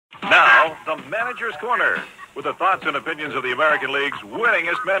Now, the Manager's Corner, with the thoughts and opinions of the American League's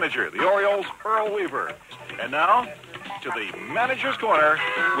winningest manager, the Orioles' Earl Weaver. And now, to the Manager's Corner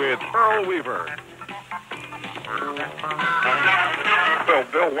with Earl Weaver.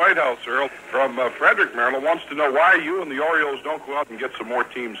 Bill Whitehouse, Earl, from Frederick, Maryland, wants to know why you and the Orioles don't go out and get some more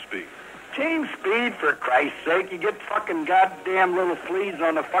team speed. Team speed, for Christ's sake. You get fucking goddamn little fleas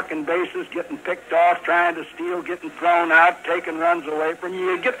on the fucking bases, getting picked off, trying to steal, getting thrown out, taking runs away from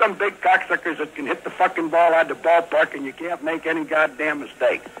you. You get them big cocksuckers that can hit the fucking ball out of the ballpark and you can't make any goddamn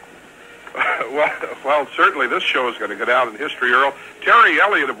mistake. Well, certainly this show is going to go down in history, Earl. Terry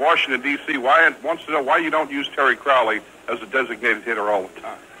Elliott of Washington, D.C. wants to know why you don't use Terry Crowley as a designated hitter all the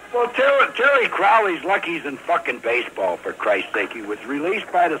time. Well, Terry Crowley's lucky he's in fucking baseball, for Christ's sake. He was released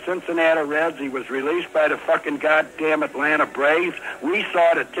by the Cincinnati Reds. He was released by the fucking goddamn Atlanta Braves. We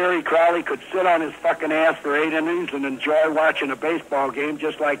saw that Terry Crowley could sit on his fucking ass for 8 innings and enjoy watching a baseball game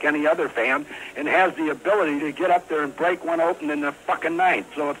just like any other fan, and has the ability to get up there and break one open in the fucking ninth.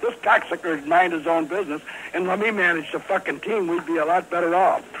 So if this cocksucker would mind his own business and let me manage the fucking team, we'd be a lot better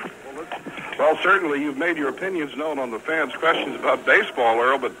off. Well, certainly you've made your opinions known on the fans' questions about baseball,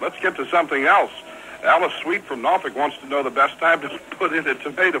 Earl, but let's get to something else. Alice Sweet from Norfolk wants to know the best time to put in a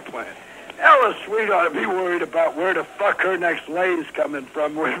tomato plant. Alice Sweet ought to be worried about where the fuck her next lay's coming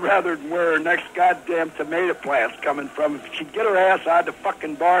from, rather than where her next goddamn tomato plant's coming from. If she'd get her ass out to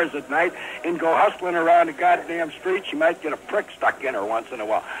fucking bars at night and go hustling around the goddamn street, she might get a prick stuck in her once in a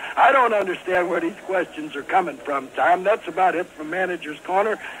while. I don't understand where these questions are coming from, Tom. That's about it from Manager's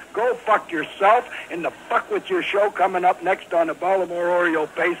Corner. Go fuck yourself, and the fuck with your show coming up next on the Baltimore Oriole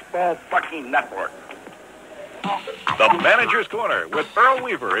Baseball fucking Network. The Manager's Corner with Earl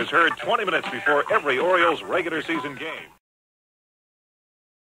Weaver is heard 20 minutes before every Orioles regular season game.